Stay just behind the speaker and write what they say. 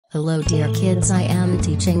Hello dear kids, I am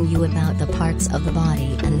teaching you about the parts of the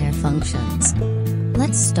body and their functions.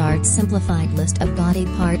 Let's start simplified list of body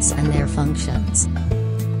parts and their functions.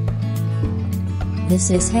 This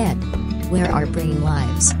is head, where our brain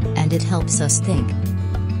lives, and it helps us think.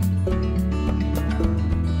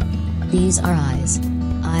 These are eyes.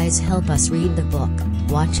 Eyes help us read the book,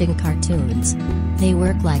 watching cartoons. They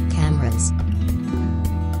work like cameras.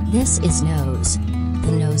 This is nose.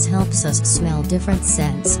 The nose helps us smell different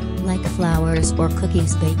scents, like flowers or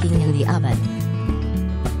cookies baking in the oven.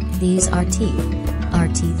 These are teeth. Our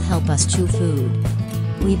teeth help us chew food.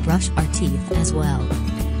 We brush our teeth as well.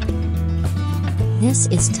 This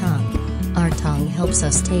is tongue. Our tongue helps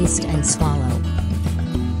us taste and swallow.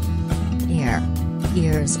 Ear.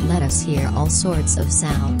 Ears let us hear all sorts of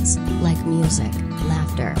sounds, like music,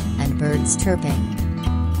 laughter, and birds chirping.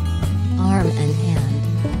 Arm and hand.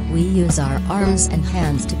 We use our arms and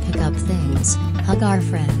hands to pick up things, hug our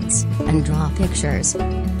friends, and draw pictures.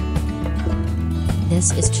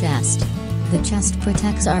 This is chest. The chest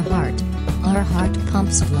protects our heart. Our heart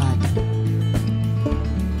pumps blood.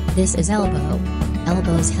 This is elbow.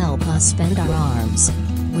 Elbows help us bend our arms.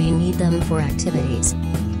 We need them for activities.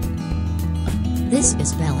 This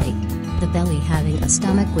is belly. The belly having a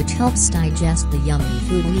stomach which helps digest the yummy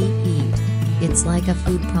food we eat. It's like a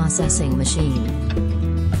food processing machine.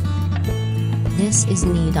 This is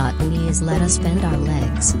knee. Knees let us bend our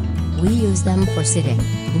legs. We use them for sitting,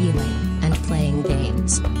 kneeling, and playing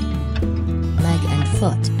games. Leg and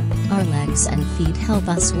foot. Our legs and feet help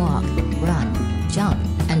us walk, run, jump,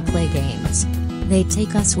 and play games. They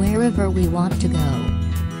take us wherever we want to go.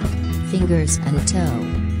 Fingers and toe.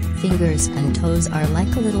 Fingers and toes are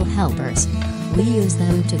like little helpers. We use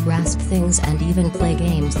them to grasp things and even play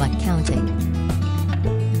games like counting.